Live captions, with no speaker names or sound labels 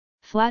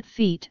Flat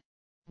feet,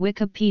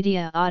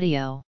 Wikipedia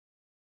audio.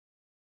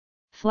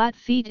 Flat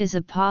feet is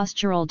a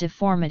postural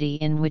deformity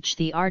in which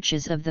the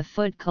arches of the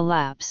foot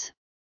collapse,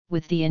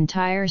 with the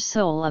entire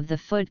sole of the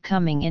foot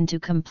coming into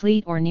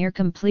complete or near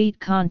complete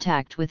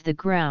contact with the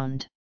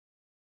ground.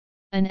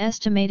 An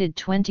estimated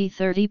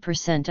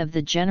 20–30% of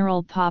the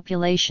general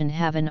population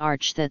have an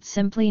arch that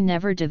simply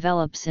never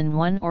develops in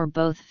one or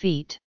both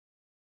feet.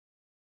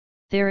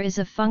 There is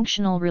a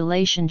functional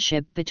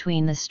relationship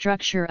between the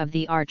structure of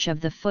the arch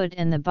of the foot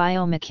and the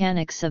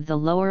biomechanics of the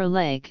lower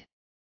leg.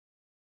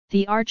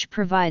 The arch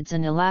provides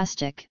an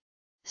elastic,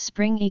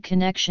 springy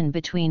connection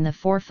between the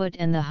forefoot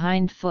and the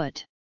hind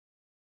foot.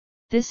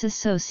 This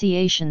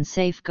association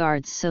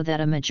safeguards so that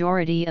a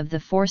majority of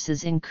the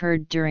forces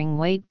incurred during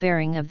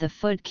weight-bearing of the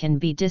foot can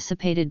be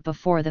dissipated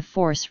before the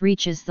force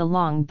reaches the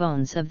long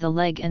bones of the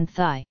leg and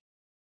thigh.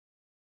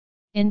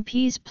 In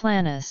pes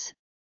planus,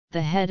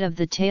 the head of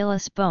the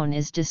talus bone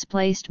is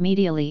displaced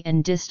medially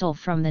and distal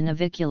from the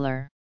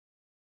navicular.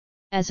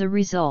 As a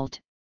result,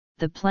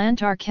 the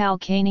plantar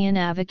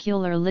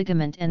calcaneonavicular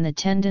ligament and the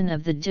tendon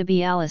of the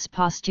tibialis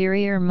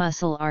posterior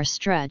muscle are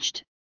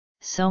stretched,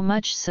 so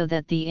much so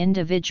that the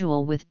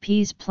individual with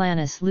pes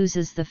planus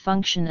loses the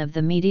function of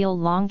the medial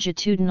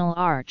longitudinal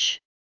arch.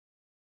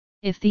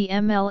 If the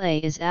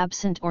MLA is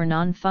absent or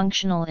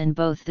non-functional in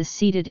both the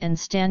seated and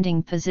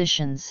standing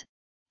positions,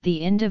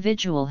 the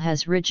individual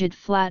has rigid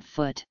flat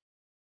foot.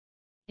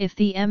 If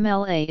the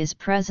MLA is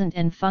present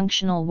and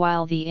functional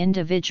while the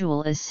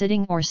individual is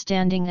sitting or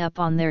standing up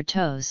on their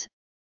toes,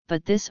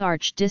 but this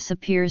arch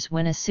disappears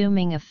when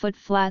assuming a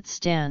foot-flat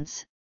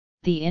stance,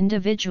 the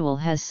individual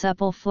has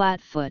supple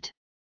flat foot.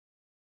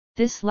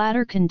 This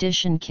latter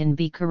condition can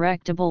be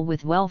correctable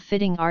with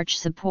well-fitting arch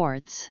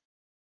supports.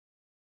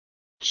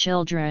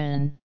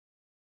 Children.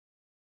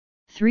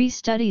 3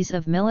 studies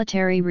of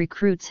military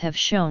recruits have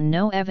shown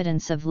no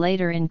evidence of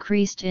later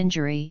increased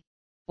injury,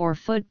 or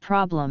foot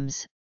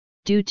problems,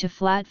 due to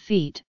flat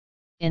feet,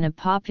 in a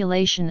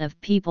population of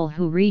people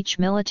who reach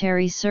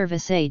military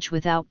service age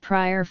without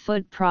prior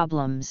foot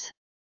problems.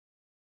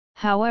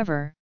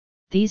 However,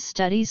 these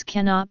studies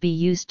cannot be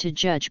used to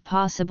judge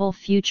possible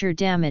future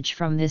damage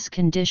from this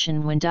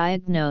condition when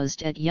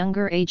diagnosed at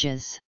younger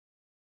ages.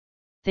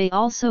 They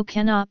also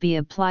cannot be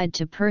applied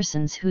to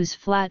persons whose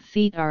flat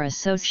feet are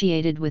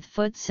associated with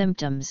foot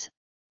symptoms,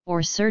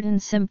 or certain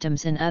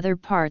symptoms in other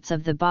parts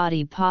of the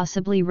body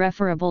possibly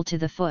referable to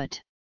the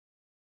foot.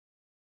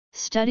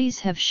 Studies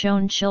have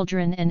shown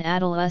children and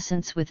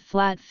adolescents with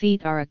flat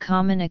feet are a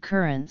common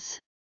occurrence.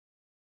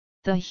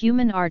 The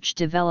human arch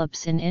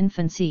develops in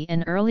infancy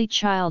and early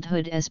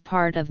childhood as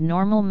part of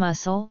normal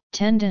muscle,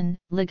 tendon,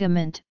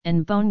 ligament,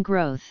 and bone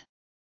growth.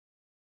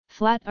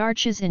 Flat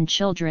arches in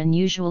children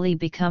usually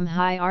become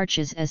high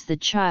arches as the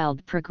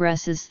child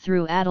progresses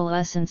through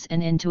adolescence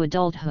and into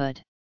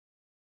adulthood.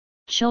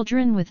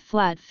 Children with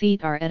flat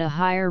feet are at a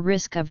higher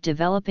risk of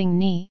developing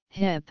knee,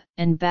 hip,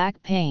 and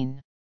back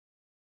pain.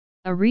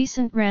 A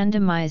recent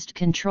randomized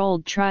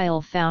controlled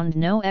trial found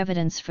no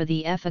evidence for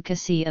the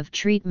efficacy of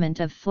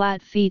treatment of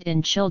flat feet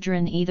in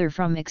children either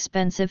from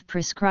expensive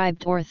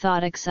prescribed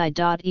orthotics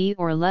i.e.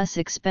 or less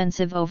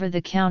expensive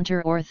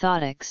over-the-counter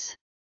orthotics.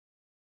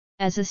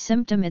 As a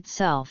symptom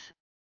itself,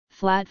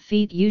 flat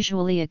feet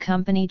usually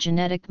accompany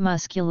genetic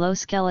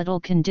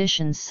musculoskeletal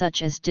conditions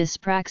such as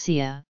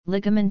dyspraxia,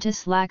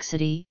 ligamentous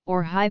laxity,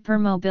 or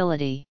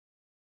hypermobility.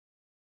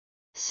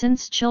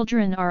 Since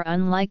children are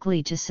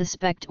unlikely to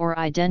suspect or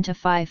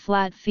identify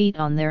flat feet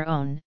on their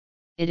own,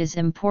 it is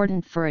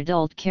important for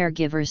adult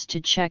caregivers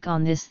to check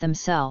on this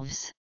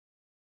themselves.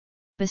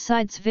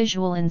 Besides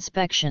visual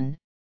inspection,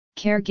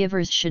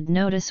 caregivers should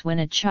notice when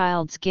a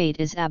child's gait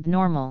is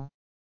abnormal.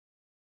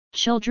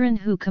 Children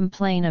who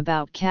complain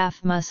about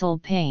calf muscle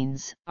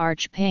pains,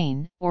 arch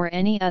pain, or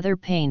any other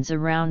pains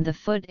around the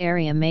foot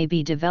area may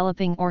be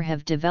developing or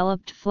have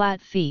developed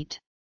flat feet.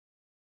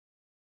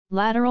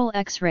 Lateral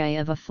X-ray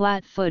of a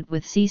flat foot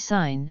with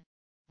C-sign,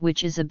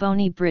 which is a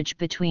bony bridge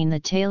between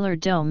the talar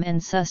dome and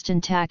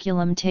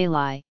sustentaculum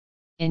tali,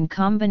 in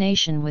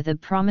combination with a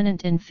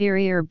prominent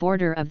inferior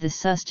border of the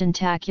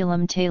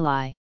sustentaculum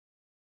tali.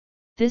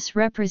 This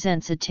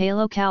represents a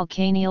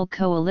talocalcaneal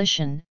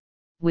coalition,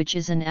 which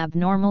is an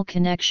abnormal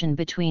connection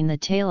between the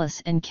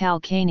talus and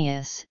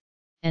calcaneus,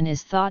 and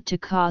is thought to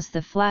cause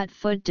the flat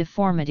foot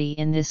deformity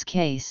in this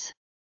case.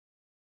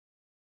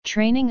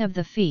 Training of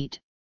the feet,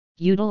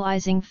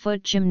 utilizing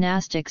foot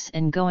gymnastics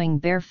and going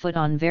barefoot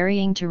on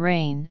varying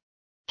terrain,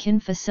 can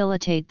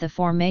facilitate the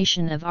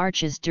formation of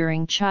arches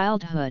during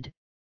childhood,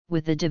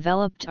 with the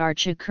developed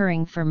arch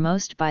occurring for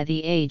most by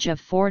the age of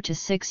 4 to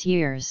 6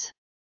 years.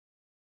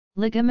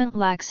 Ligament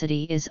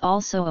laxity is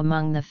also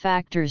among the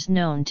factors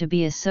known to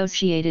be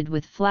associated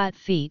with flat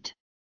feet.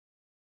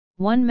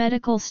 One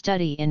medical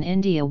study in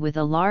India with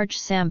a large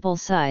sample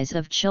size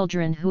of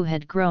children who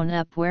had grown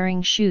up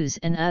wearing shoes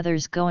and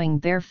others going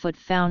barefoot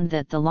found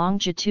that the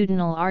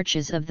longitudinal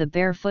arches of the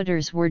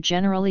barefooters were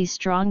generally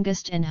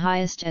strongest and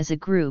highest as a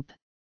group,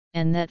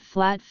 and that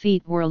flat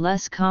feet were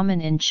less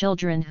common in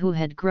children who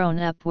had grown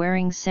up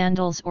wearing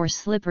sandals or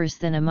slippers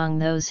than among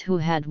those who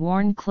had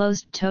worn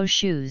closed-toe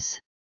shoes.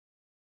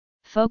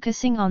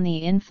 Focusing on the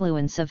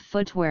influence of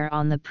footwear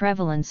on the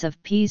prevalence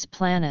of pes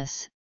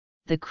planus,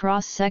 the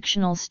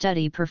cross-sectional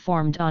study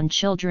performed on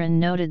children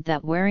noted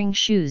that wearing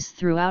shoes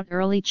throughout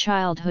early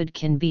childhood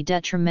can be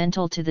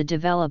detrimental to the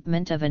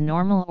development of a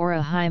normal or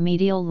a high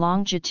medial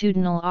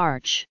longitudinal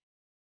arch.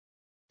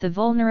 The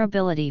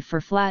vulnerability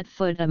for flat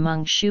foot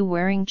among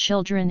shoe-wearing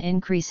children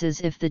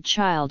increases if the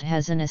child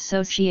has an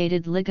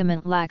associated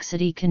ligament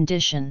laxity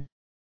condition.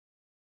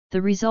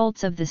 The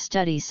results of the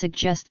study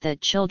suggest that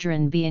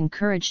children be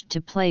encouraged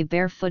to play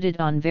barefooted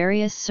on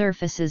various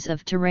surfaces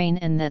of terrain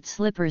and that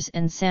slippers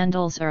and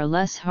sandals are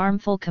less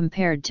harmful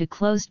compared to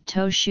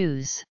closed-toe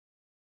shoes.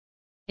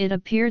 It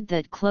appeared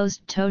that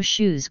closed-toe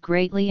shoes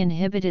greatly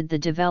inhibited the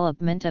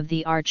development of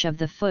the arch of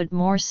the foot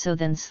more so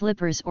than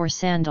slippers or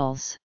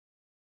sandals.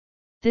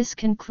 This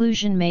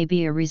conclusion may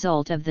be a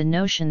result of the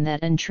notion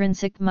that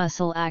intrinsic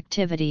muscle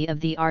activity of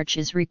the arch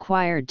is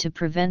required to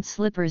prevent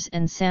slippers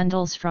and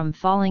sandals from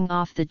falling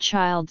off the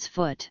child's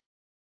foot.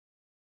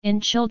 In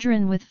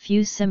children with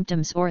few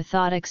symptoms,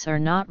 orthotics are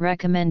not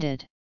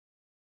recommended.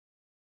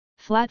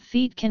 Flat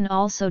feet can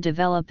also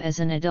develop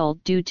as an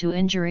adult due to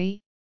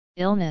injury,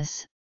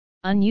 illness,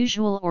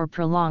 unusual or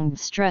prolonged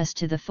stress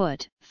to the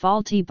foot,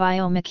 faulty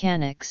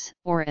biomechanics,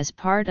 or as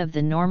part of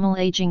the normal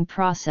aging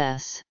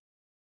process.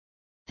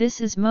 This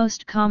is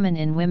most common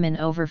in women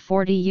over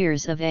 40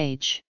 years of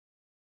age.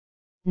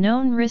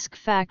 Known risk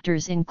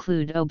factors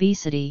include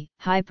obesity,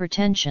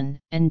 hypertension,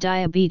 and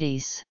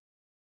diabetes.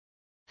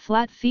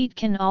 Flat feet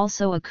can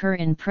also occur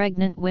in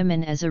pregnant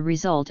women as a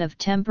result of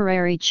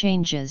temporary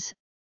changes,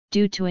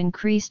 due to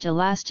increased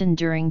elastin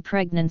during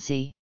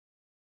pregnancy.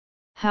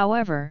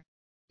 However,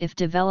 if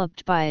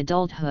developed by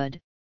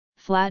adulthood,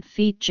 flat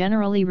feet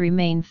generally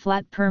remain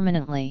flat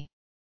permanently.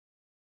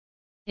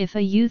 If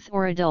a youth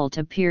or adult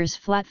appears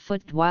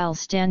flat-footed while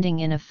standing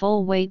in a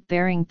full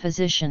weight-bearing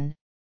position,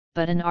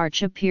 but an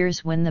arch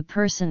appears when the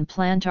person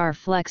plantar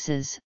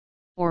flexes,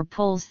 or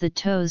pulls the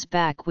toes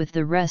back with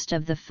the rest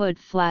of the foot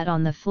flat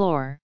on the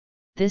floor,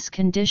 this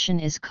condition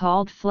is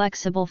called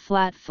flexible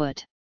flat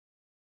foot.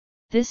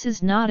 This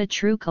is not a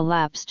true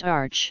collapsed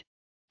arch,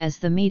 as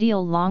the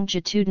medial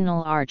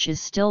longitudinal arch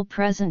is still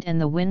present and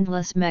the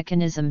windlass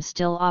mechanism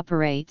still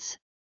operates.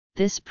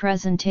 This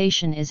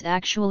presentation is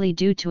actually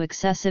due to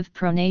excessive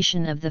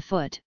pronation of the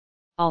foot,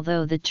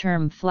 although the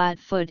term flat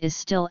foot is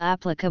still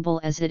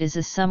applicable as it is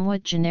a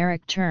somewhat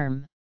generic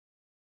term.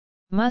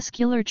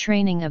 Muscular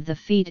training of the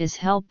feet is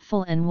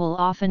helpful and will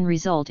often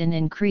result in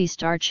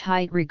increased arch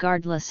height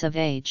regardless of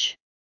age.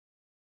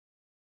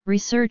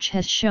 Research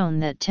has shown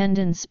that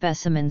tendon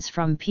specimens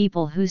from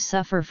people who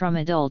suffer from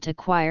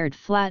adult-acquired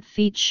flat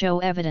feet show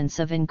evidence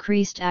of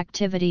increased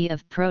activity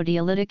of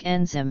proteolytic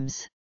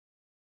enzymes.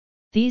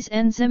 These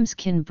enzymes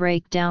can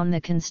break down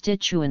the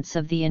constituents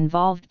of the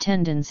involved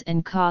tendons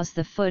and cause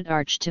the foot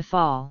arch to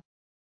fall.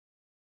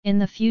 In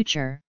the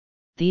future,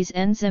 these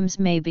enzymes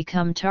may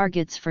become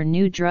targets for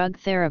new drug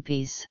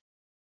therapies.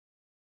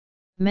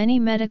 Many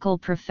medical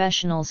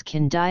professionals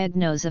can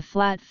diagnose a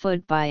flat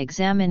foot by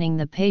examining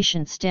the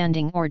patient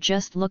standing or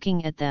just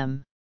looking at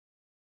them.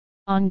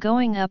 On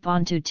going up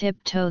onto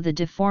tiptoe, the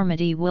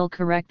deformity will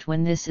correct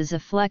when this is a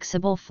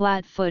flexible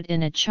flat foot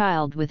in a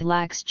child with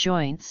lax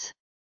joints.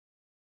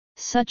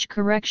 Such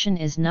correction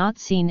is not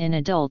seen in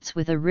adults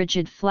with a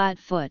rigid flat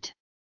foot.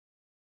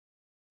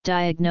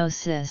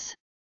 Diagnosis.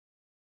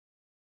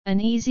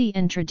 An easy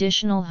and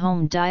traditional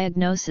home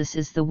diagnosis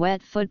is the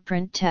wet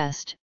footprint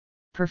test,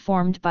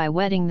 performed by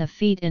wetting the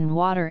feet in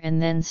water and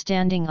then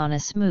standing on a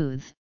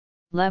smooth,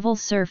 level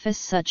surface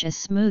such as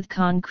smooth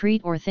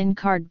concrete or thin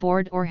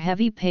cardboard or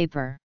heavy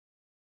paper.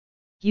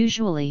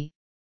 Usually,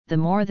 the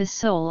more the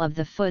sole of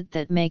the foot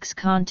that makes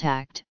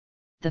contact,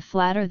 the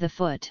flatter the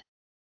foot.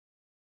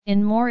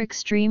 In more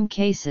extreme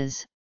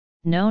cases,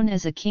 known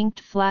as a kinked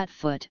flat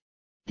foot,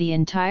 the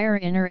entire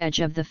inner edge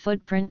of the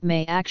footprint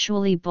may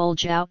actually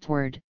bulge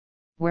outward,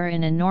 where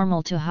in a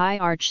normal to high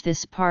arch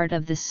this part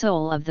of the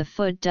sole of the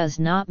foot does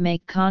not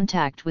make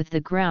contact with the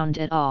ground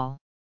at all.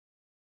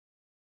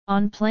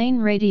 On plain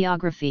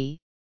radiography,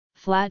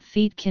 flat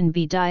feet can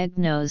be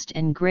diagnosed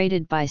and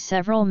graded by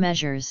several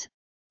measures,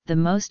 the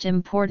most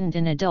important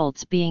in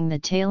adults being the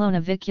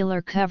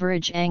talonavicular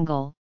coverage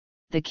angle,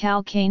 the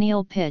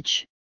calcaneal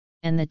pitch,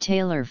 and the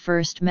talar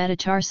first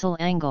metatarsal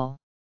angle.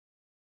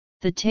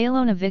 The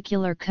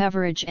talonavicular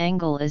coverage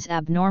angle is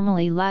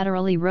abnormally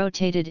laterally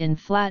rotated in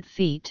flat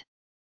feet.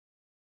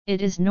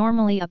 It is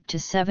normally up to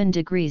 7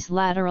 degrees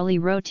laterally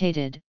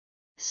rotated,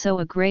 so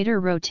a greater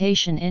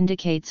rotation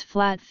indicates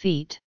flat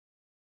feet.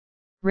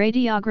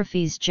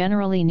 Radiographies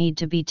generally need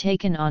to be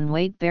taken on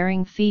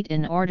weight-bearing feet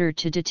in order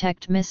to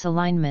detect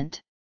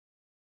misalignment.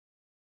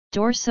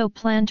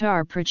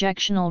 Dorsoplantar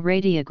projectional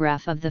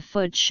radiograph of the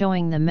foot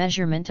showing the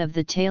measurement of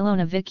the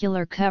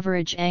talonavicular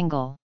coverage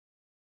angle.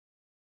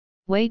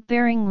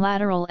 Weight-bearing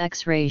lateral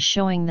X-ray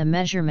showing the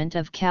measurement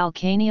of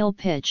calcaneal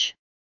pitch,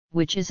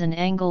 which is an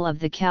angle of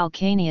the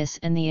calcaneus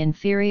and the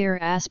inferior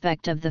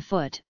aspect of the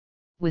foot,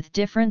 with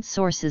different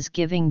sources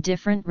giving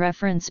different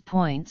reference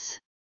points.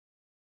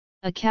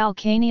 A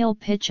calcaneal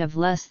pitch of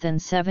less than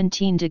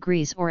 17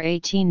 degrees or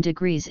 18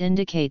 degrees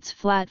indicates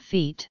flat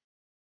feet.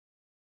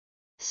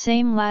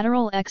 Same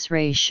lateral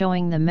X-ray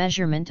showing the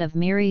measurement of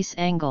Meares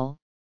angle,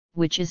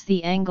 which is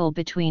the angle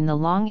between the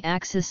long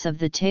axis of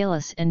the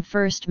talus and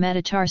first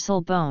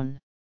metatarsal bone.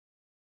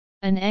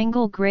 An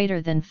angle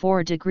greater than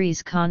 4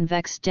 degrees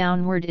convex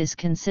downward is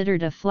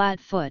considered a flat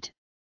foot,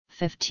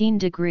 15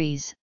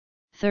 degrees,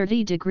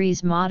 30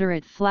 degrees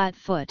moderate flat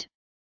foot,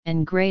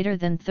 and greater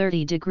than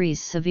 30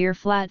 degrees severe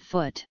flat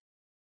foot.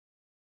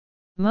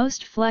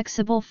 Most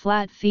flexible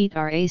flat feet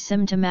are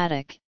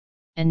asymptomatic,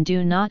 and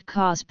do not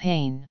cause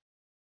pain.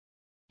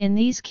 In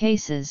these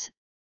cases,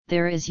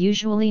 there is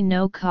usually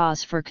no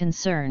cause for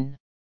concern.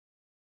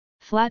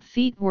 Flat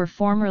feet were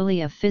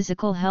formerly a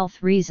physical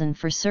health reason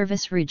for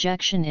service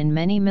rejection in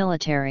many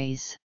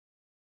militaries.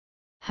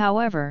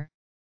 However,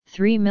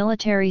 3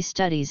 military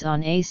studies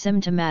on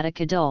asymptomatic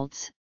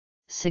adults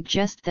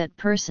suggest that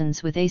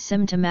persons with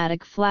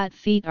asymptomatic flat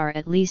feet are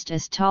at least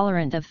as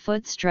tolerant of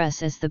foot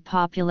stress as the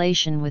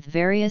population with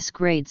various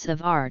grades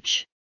of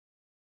arch.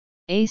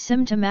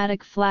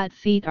 Asymptomatic flat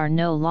feet are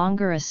no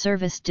longer a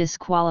service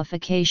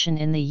disqualification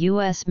in the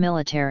U.S.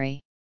 military.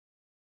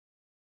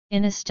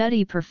 In a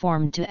study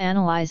performed to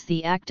analyze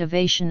the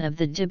activation of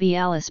the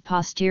tibialis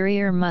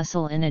posterior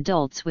muscle in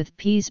adults with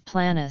pes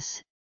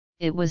planus,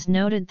 it was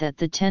noted that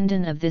the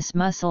tendon of this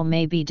muscle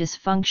may be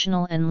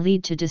dysfunctional and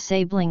lead to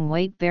disabling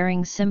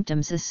weight-bearing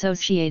symptoms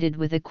associated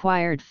with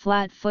acquired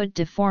flat foot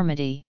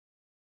deformity.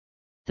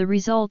 The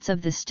results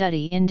of the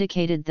study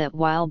indicated that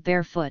while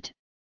barefoot,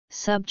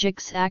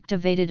 subjects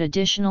activated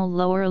additional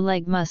lower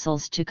leg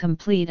muscles to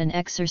complete an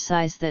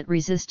exercise that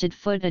resisted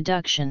foot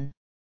adduction.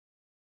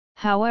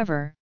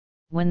 However,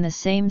 when the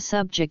same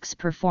subjects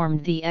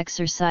performed the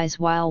exercise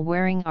while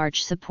wearing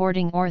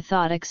arch-supporting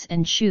orthotics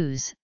and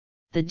shoes,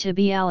 the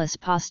tibialis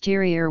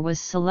posterior was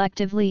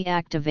selectively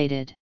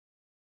activated.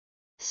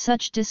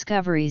 Such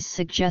discoveries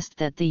suggest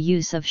that the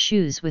use of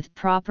shoes with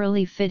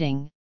properly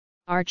fitting,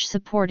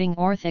 arch-supporting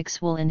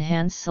orthotics will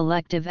enhance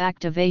selective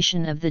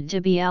activation of the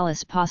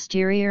tibialis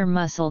posterior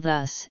muscle,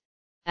 thus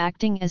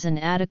acting as an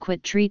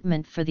adequate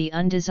treatment for the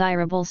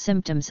undesirable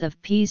symptoms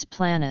of pes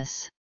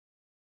planus.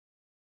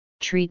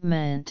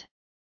 Treatment.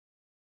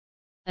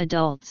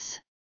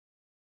 Adults.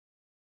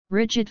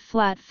 Rigid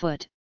flat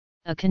foot,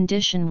 a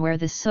condition where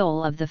the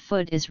sole of the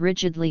foot is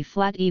rigidly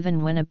flat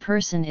even when a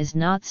person is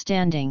not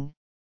standing,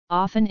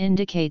 often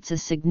indicates a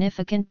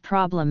significant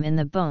problem in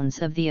the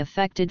bones of the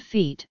affected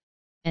feet,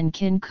 and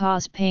can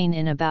cause pain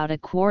in about a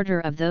quarter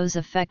of those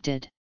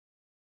affected.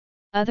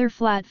 Other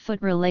flat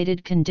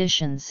foot-related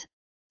conditions,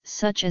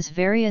 such as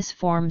various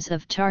forms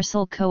of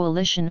tarsal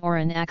coalition or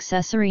an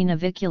accessory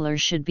navicular,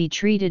 should be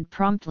treated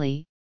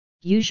promptly,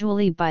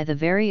 usually by the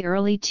very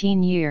early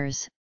teen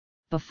years,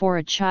 before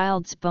a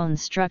child's bone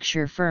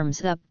structure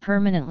firms up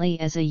permanently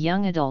as a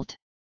young adult.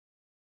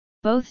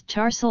 Both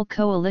tarsal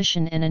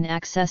coalition and an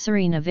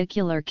accessory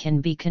navicular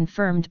can be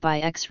confirmed by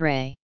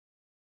X-ray.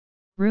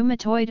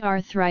 Rheumatoid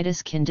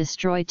arthritis can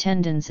destroy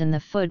tendons in the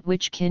foot,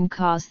 which can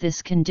cause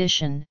this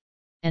condition,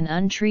 and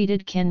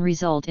untreated can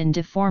result in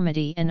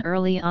deformity and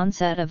early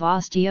onset of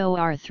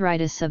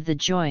osteoarthritis of the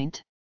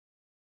joint.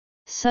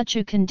 Such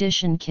a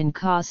condition can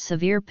cause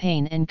severe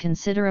pain and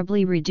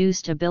considerably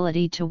reduced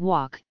ability to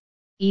walk,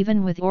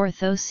 even with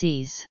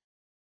orthoses.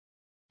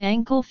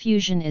 Ankle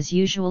fusion is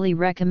usually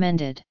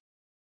recommended.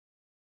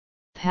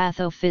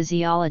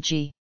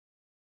 Pathophysiology.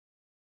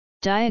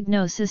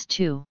 Diagnosis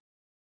 2.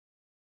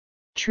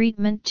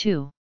 Treatment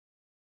 2.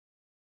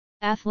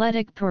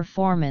 Athletic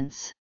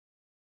performance.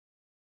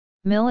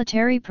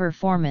 Military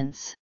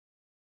performance.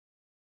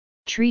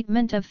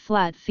 Treatment of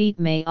flat feet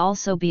may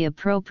also be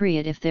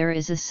appropriate if there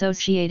is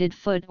associated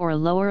foot or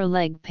lower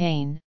leg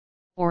pain,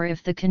 or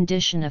if the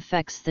condition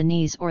affects the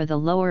knees or the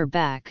lower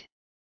back.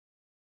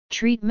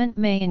 Treatment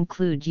may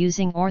include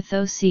using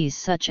orthoses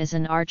such as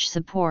an arch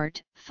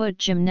support, foot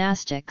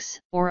gymnastics,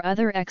 or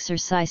other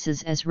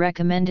exercises as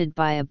recommended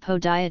by a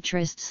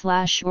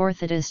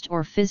podiatrist/orthotist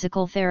or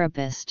physical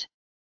therapist.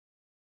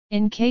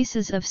 In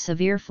cases of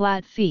severe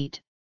flat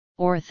feet,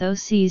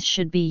 orthoses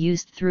should be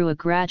used through a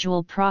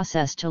gradual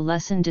process to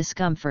lessen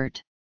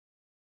discomfort.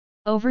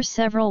 Over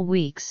several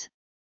weeks,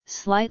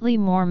 slightly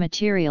more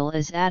material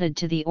is added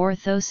to the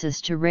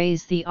orthosis to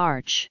raise the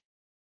arch.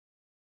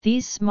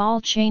 These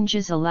small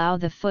changes allow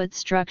the foot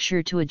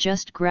structure to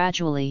adjust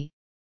gradually,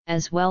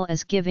 as well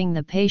as giving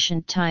the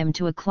patient time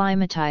to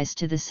acclimatize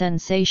to the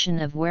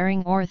sensation of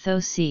wearing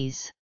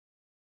orthoses.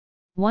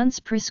 Once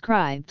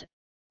prescribed,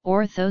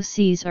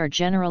 orthoses are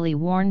generally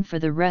worn for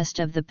the rest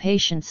of the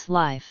patient's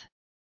life.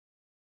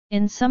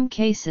 In some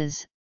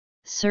cases,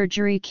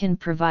 surgery can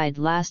provide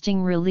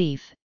lasting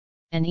relief,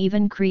 and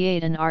even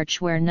create an arch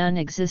where none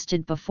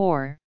existed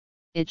before.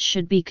 It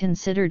should be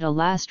considered a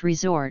last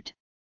resort,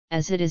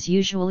 as it is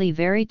usually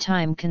very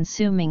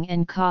time-consuming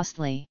and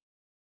costly.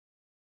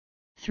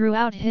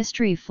 Throughout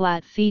history,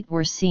 flat feet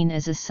were seen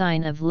as a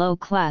sign of low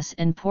class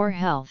and poor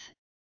health,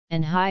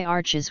 and high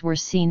arches were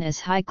seen as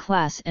high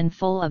class and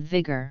full of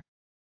vigor.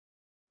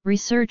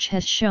 Research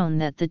has shown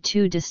that the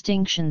two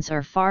distinctions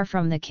are far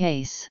from the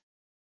case.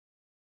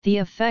 The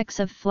effects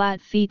of flat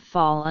feet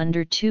fall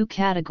under two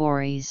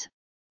categories,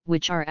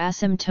 which are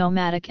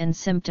asymptomatic and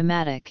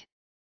symptomatic.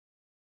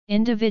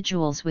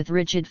 Individuals with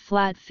rigid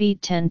flat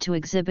feet tend to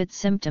exhibit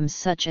symptoms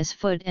such as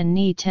foot and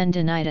knee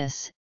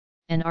tendinitis,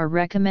 and are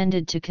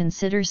recommended to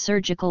consider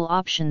surgical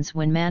options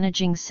when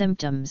managing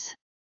symptoms.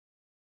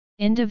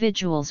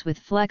 Individuals with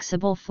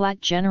flexible flat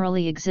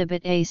generally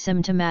exhibit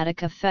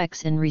asymptomatic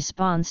effects in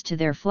response to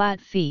their flat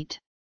feet.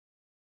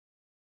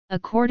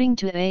 According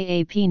to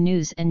AAP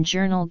News and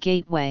Journal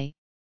Gateway,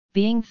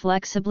 being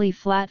flexibly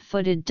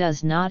flat-footed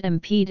does not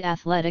impede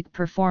athletic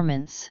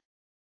performance.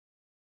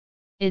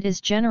 It is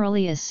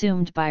generally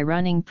assumed by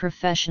running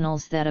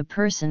professionals that a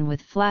person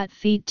with flat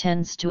feet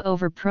tends to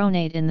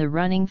overpronate in the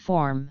running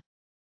form.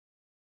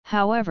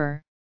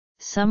 However,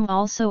 some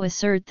also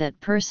assert that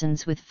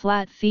persons with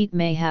flat feet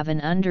may have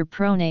an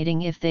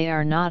underpronating if they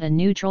are not a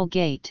neutral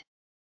gait.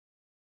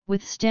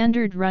 With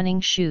standard running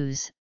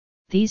shoes,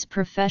 these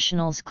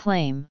professionals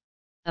claim,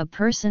 a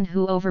person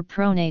who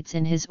overpronates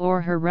in his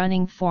or her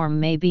running form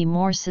may be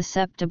more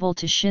susceptible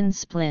to shin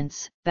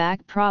splints,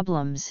 back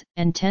problems,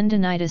 and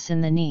tendinitis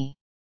in the knee.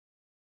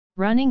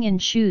 Running in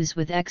shoes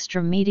with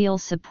extramedial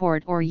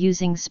support or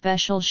using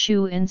special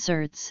shoe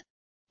inserts,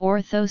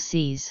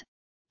 orthoses,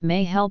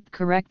 may help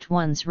correct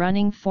one's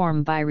running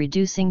form by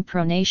reducing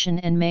pronation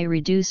and may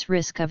reduce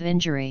risk of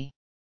injury.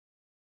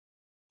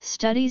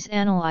 Studies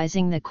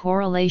analyzing the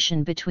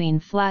correlation between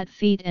flat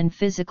feet and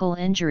physical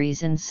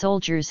injuries in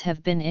soldiers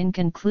have been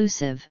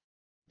inconclusive,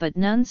 but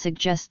none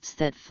suggests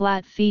that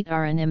flat feet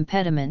are an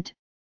impediment,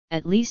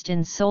 at least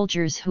in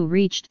soldiers who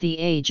reached the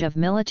age of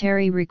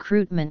military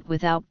recruitment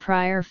without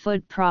prior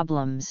foot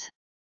problems.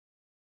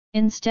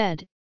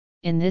 Instead,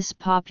 in this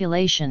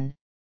population,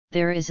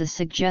 there is a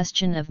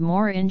suggestion of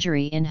more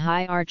injury in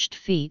high-arched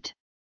feet.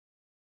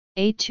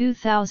 A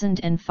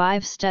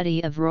 2005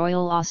 study of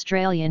Royal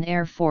Australian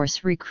Air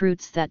Force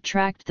recruits that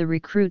tracked the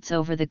recruits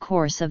over the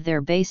course of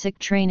their basic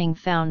training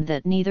found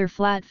that neither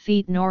flat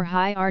feet nor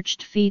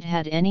high-arched feet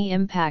had any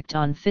impact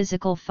on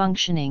physical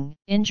functioning,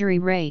 injury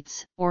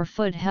rates, or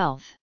foot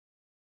health.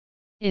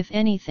 If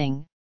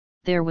anything,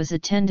 there was a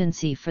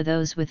tendency for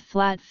those with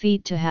flat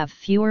feet to have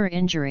fewer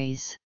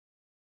injuries.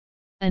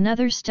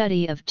 Another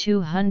study of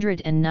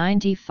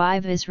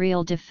 295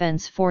 Israel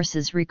Defense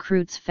Forces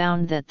recruits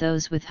found that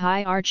those with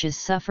high arches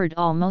suffered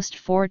almost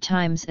 4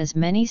 times as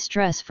many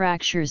stress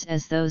fractures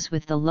as those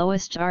with the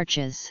lowest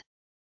arches.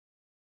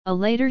 A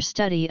later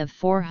study of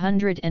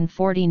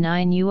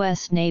 449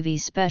 U.S. Navy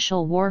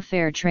Special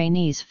Warfare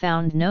trainees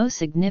found no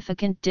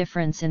significant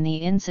difference in the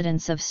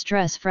incidence of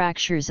stress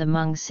fractures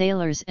among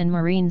sailors and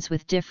Marines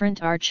with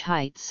different arch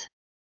heights.